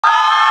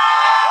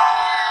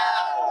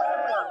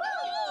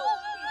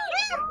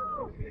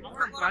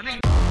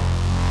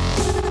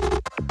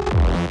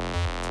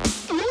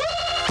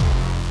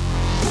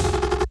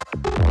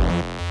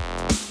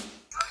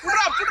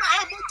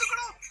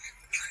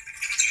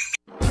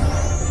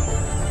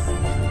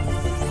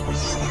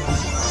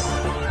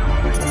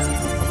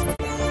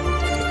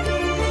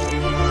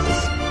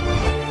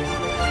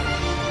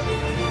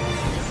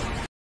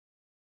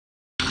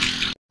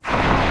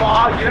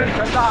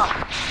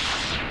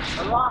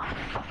ಅಲ್ವಾ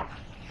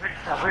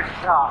ಬೆಟ್ಟ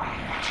ಬೆಟ್ಟ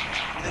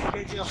ಇದು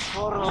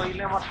KGF4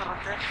 ಇಲ್ಲೇ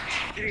ಮಾಡ್ತಾರಂತೆ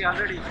ತಿರುಗಿ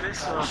ಆಲ್ರೆಡಿ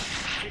ಪ್ಲೇಸ್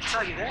ಫಿಕ್ಸ್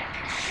ಆಗಿದೆ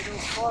ಇದು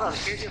 4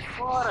 ಅಲ್ಲಿ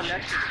KGF4 ಅಲ್ಲಿ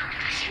ಆ್ಯಕ್ಚುಲಿ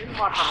ಇಲ್ಲಿ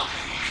ಮಾಡ್ತಾರಂತೆ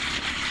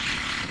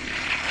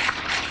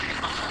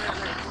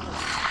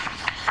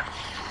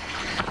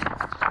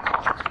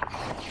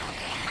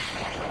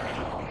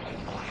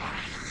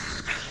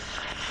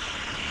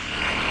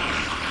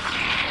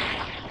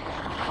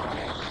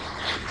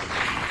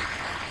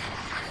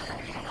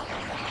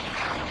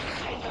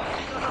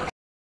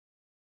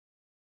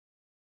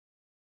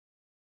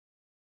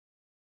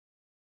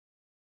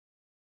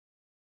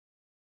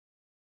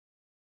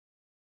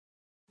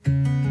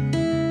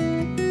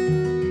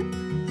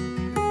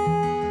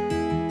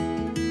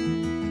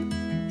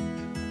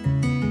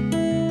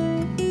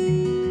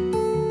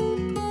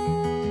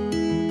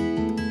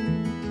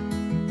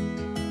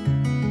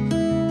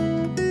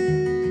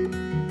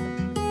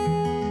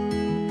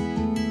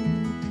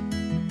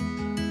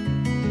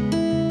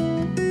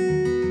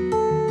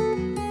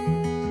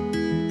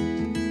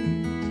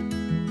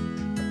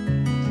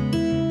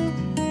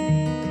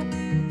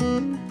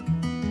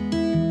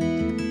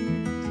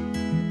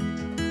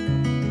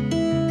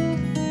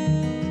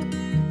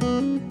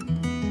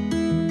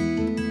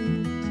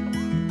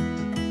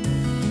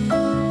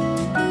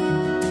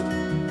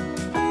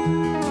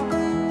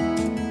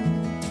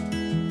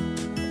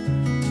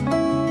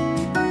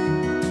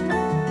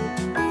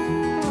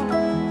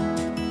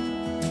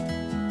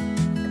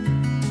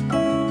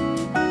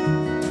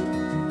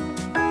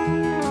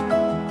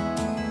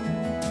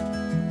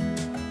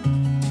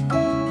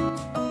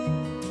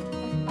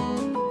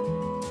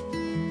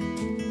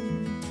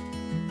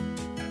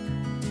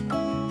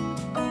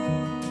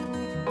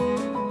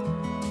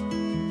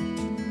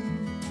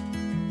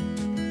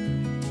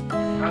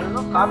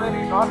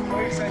Kaveri North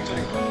White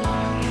Sanctuary.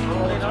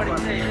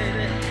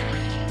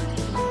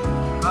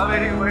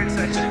 Kaveri White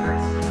Sanctuary,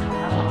 guys.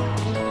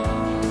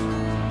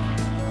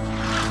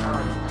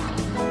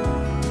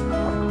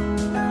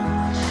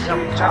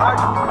 Jump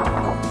charge.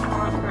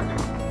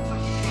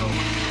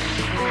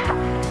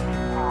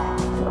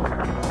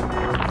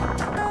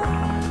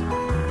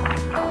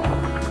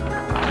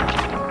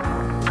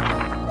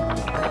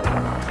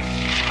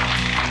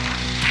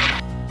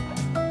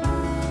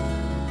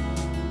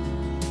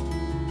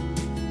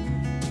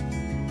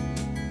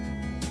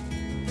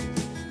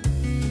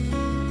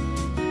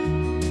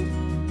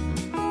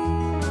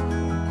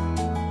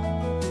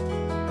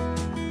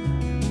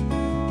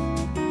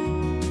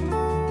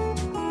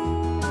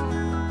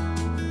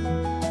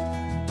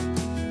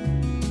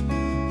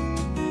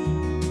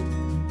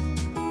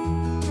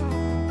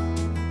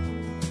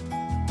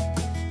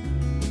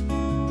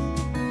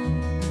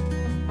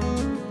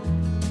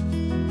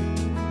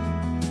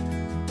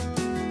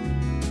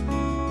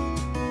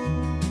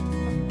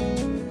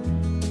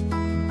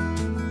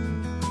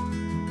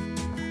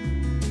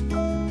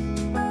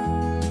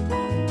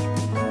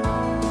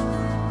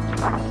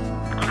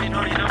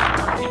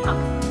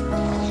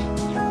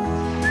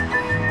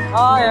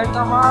 Hi,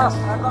 Thomas.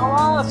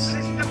 Thomas.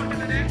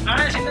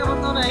 Ganesh, ಇಲ್ಲಿ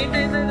ಬಂದವನೇ.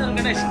 ಐತೆ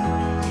ಗಣೇಶ್.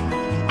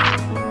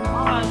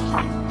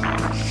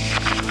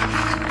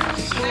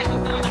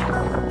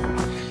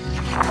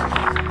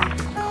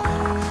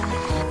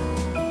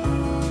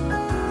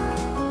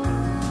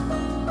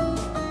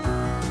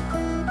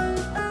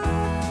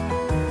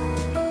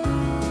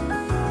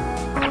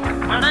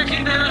 ಗಣೇಶ್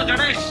ಇದೆ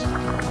ಗಣೇಶ್.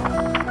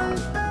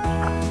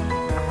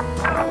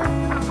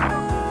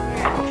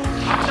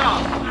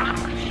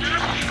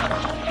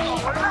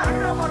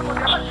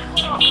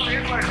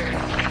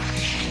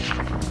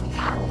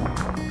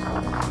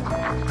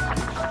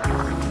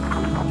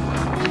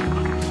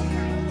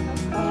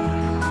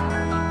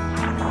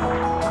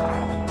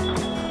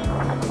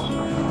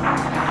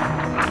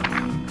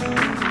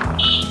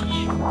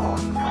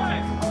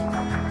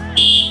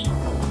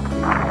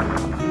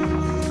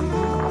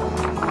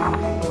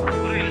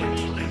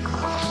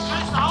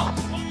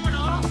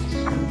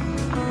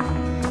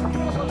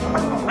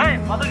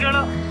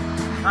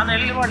 ನಾನು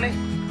ಎಲ್ಲಿ ಮಾಡಲಿ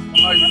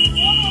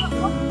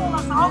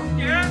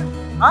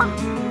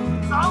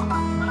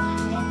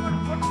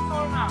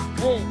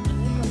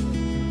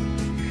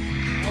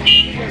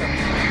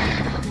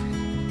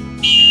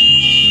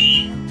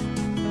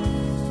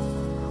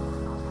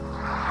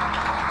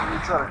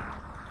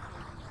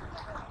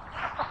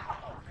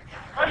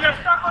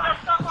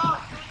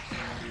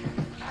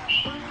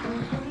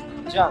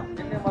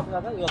ನಿನ್ನೆ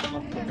ಮಾತಾದ ಇವತ್ತು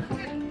ಮಾತಾಡ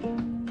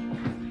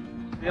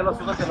ಎಲ್ಲ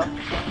ಸಿಗತ್ತಿಲ್ಲ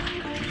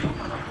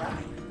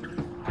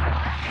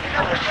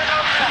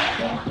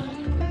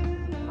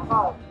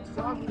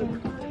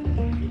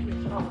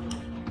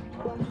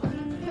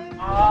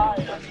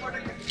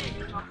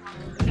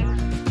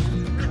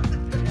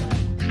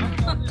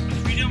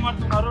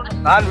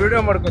ನಾನು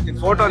ವಿಡಿಯೋ ಮಾಡ್ಕೋತೀನಿ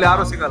ಫೋಟೋಲಿ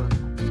ಯಾರು ಸಿಗಲ್ಲ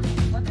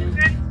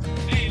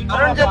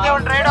ಅರುಣ್ ಜೊತೆ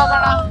ಒಂದು ರೈಡ್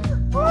ಹೋಗೋಣ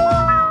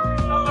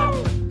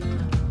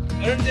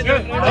ಅರುಣ್ ಜೊತೆ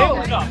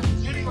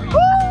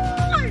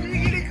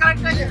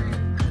ಕರೆಕ್ಟ್ ಆಗಿ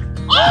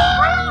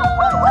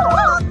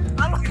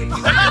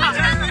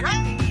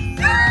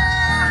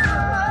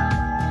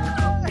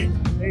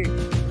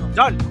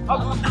Done.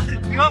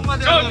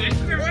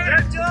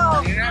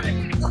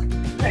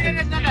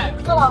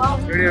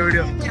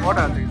 Video. What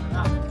are these?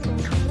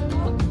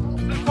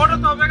 Photo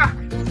to bega.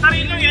 Sir,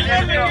 illu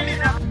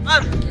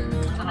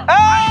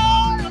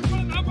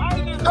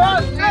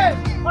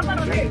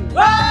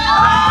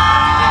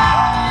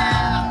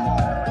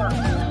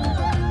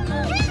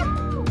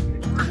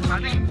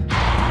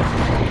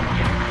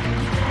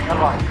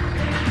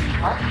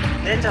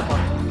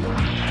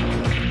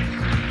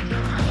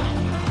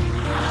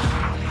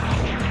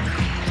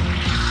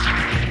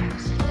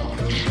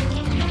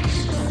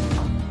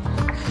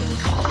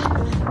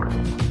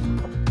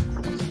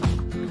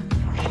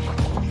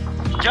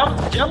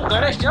Jump,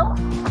 Ganesh, jump.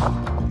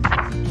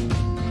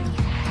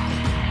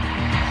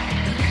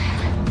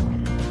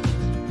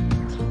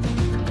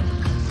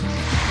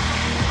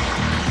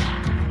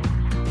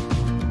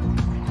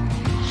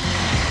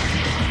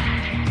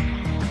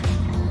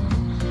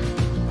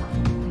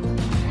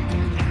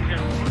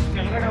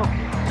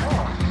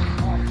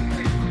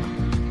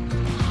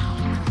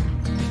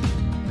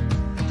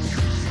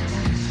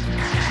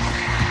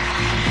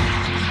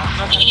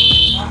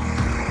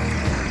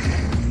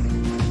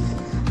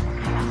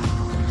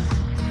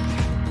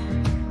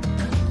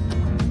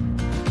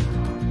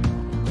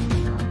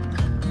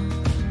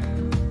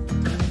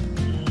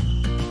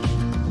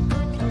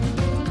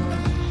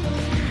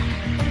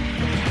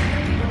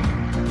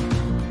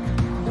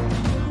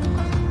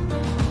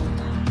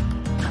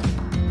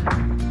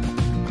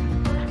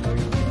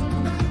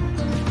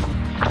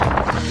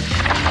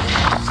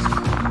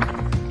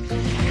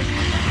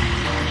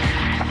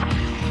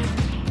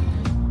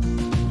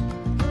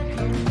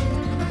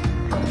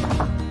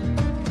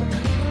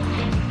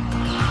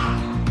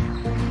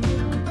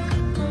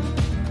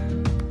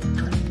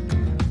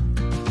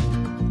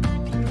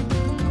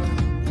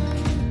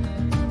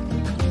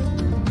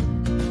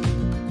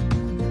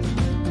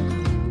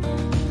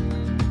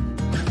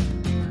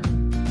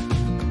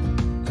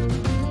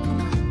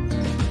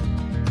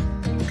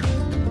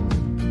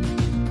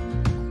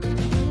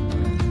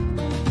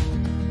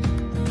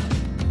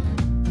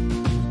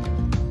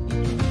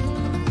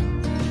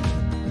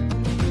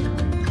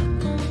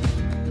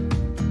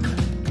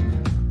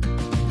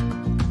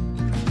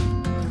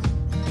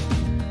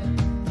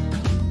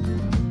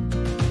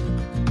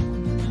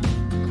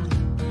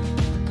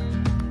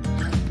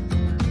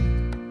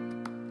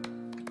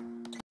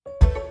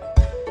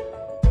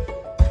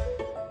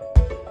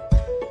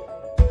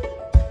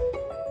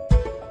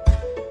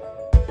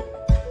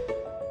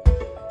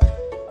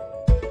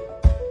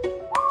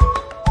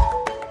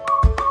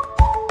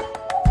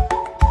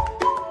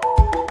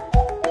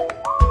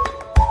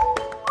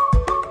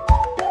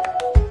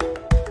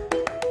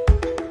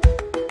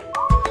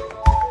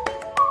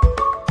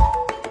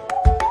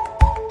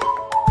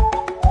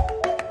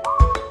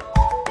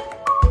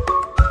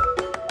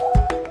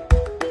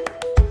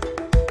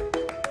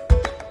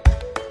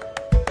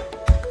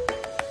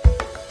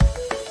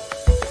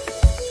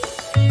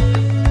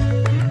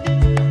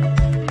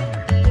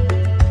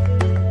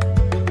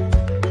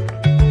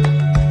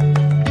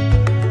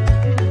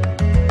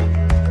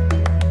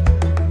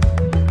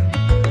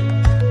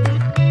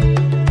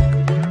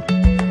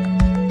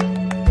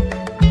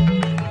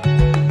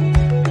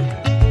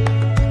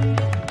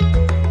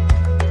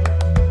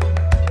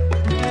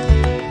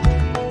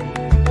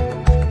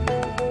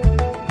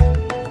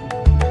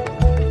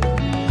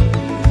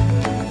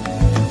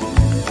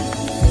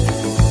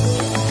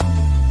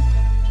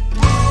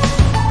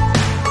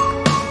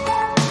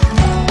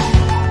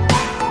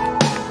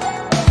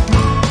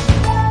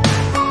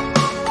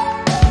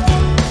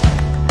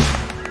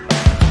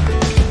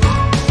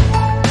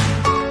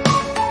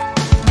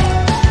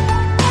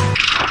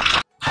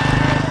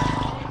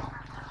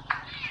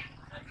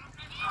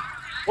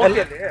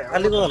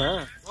 ಅಲ್ಲಿಗೆ ಹೋಗೋಣ.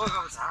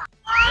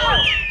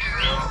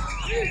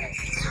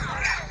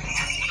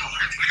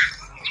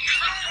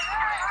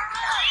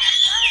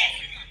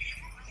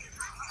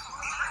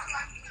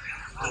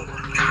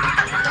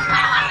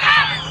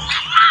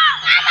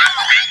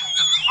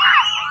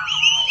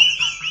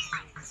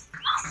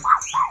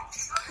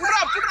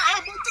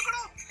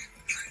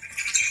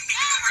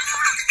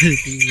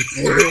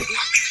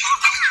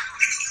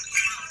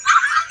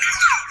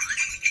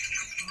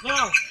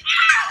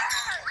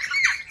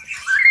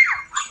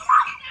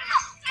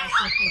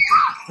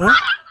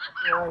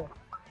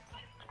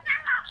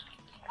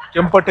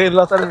 ಕೆಂಪಟ್ಟೆ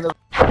ಇಲ್ಲ ಸರ್.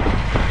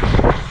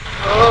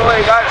 ಓ ಮೈ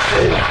ಗಾಡ್.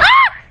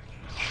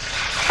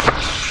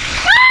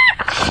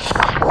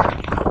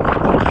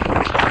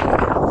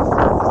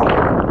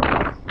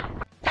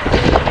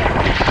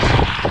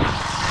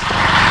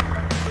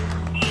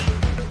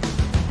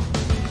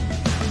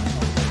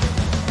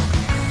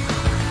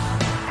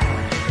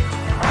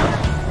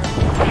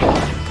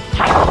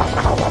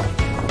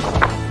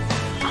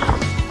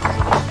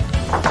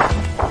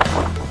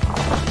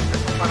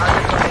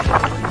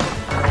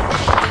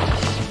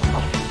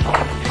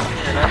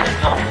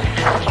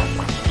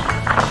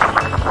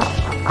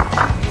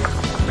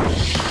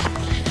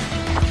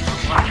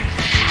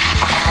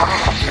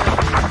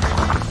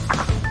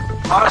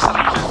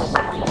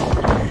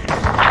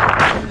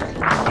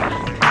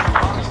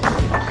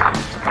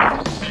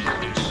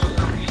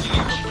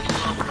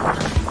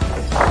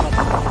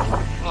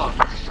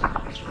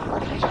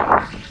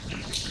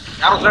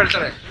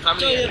 ಮಾತಾಡ್ತಾರೆ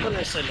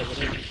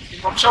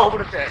ವಂಶ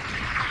ಹೋಗ್ಬಿಡುತ್ತೆ.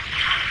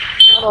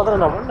 ನಾನು ಅದರ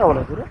ಮೊನ್ನೆ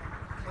ಒಳಗಿರು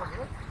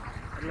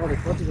ನೋಡಿ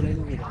ಕೋತಿಗಳು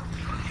ಏನಿದೆ.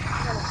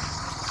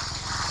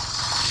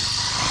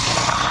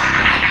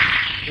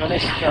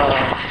 ಗಣೇಶ್ ಯಾರು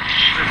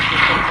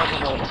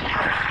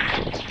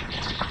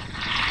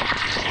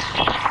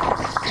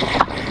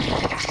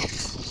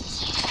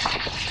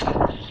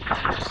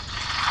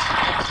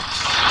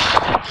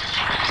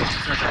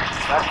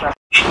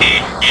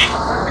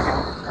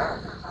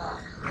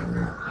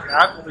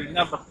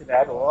ಇನ್ನ ಬರ್ತಿಲ್ಲ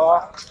ಯಾರು.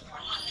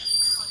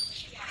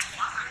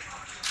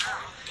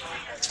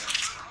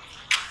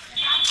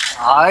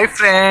 Hi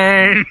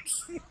friends.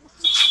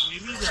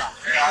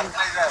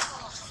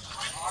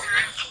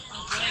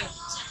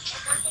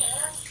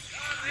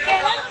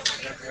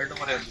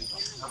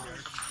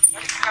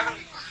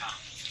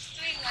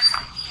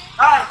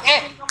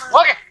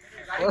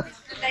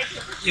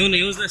 ಇವನು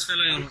ಯೂಸ್ಲೆಸ್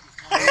ಫೆಲೋ ಇವನು.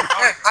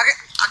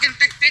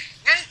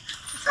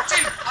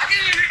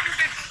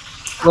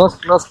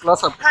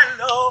 Close up.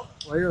 Hello.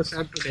 Why are you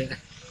sad today?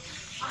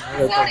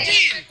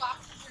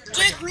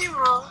 Take me,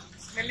 bro.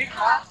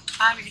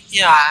 I'm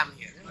here.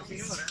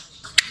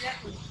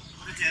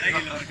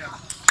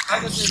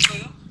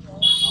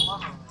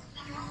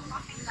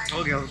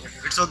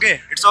 Okay.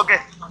 It's okay.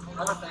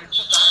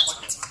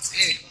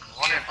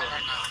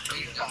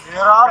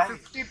 There are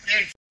 50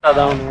 plates.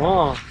 ಅದವನು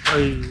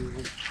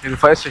ಇದು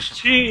ಫೈರ್ ಸ್ಟೇಷನ್.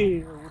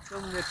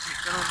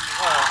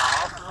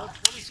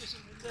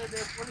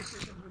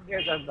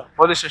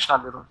 ಪೊಲೀಸ್ ಸ್ಟೇಷನ್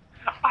ಅಲ್ಲಿರೋ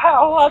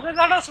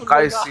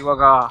ಗಾಯ್ಸ್.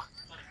 ಇವಾಗ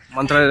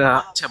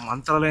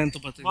ಮಂತ್ರಾಲಯ ಅಂತ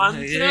ಬರ್ತೀವಿ.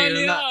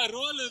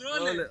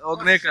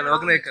 ಹೊಗನೇಕಲ್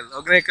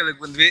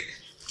ಬಂದ್ವಿ.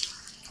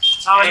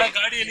 ನಾವೆಲ್ಲ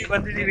ಗಾಡಿಯಲ್ಲಿ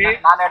ಬಂದಿದ್ದೀವಿ.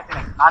 ನಾನು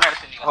ಹೇಳ್ತೀನಿ.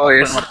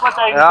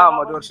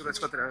 ಮದುವೆ ವರ್ಷ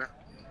ರಚ್ಕೋತೀರ.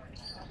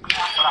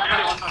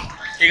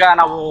 ಈಗ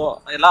ನಾವು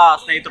ಎಲ್ಲ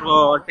ಸ್ನೇಹಿತರು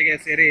ಒಟ್ಟಿಗೆ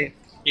ಸೇರಿ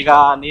ಈಗ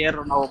ನಿಯರ್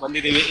ನಾವು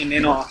ಬಂದಿದ್ದೀವಿ.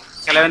 ಇನ್ನೇನು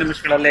ಕೆಲವೇ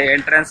ನಿಮಿಷಗಳಲ್ಲಿ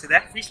ಎಂಟ್ರೆನ್ಸ್ ಇದೆ.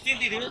 ಫಿಶ್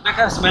ತಿಂದಿದ್ದೀವಿ.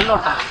 ಬೇಕಾದ್ರೆ ಸ್ಮೆಲ್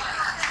ನೋಡ್ತಾ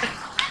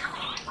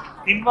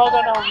ತಿನ್ನುವಾಗ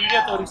ನಾವು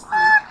ವಿಡಿಯೋ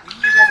ತೋರಿಸ್ತೀವಿ.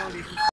 ಇಲ್ಲಿದೆ ನೋಡಿ.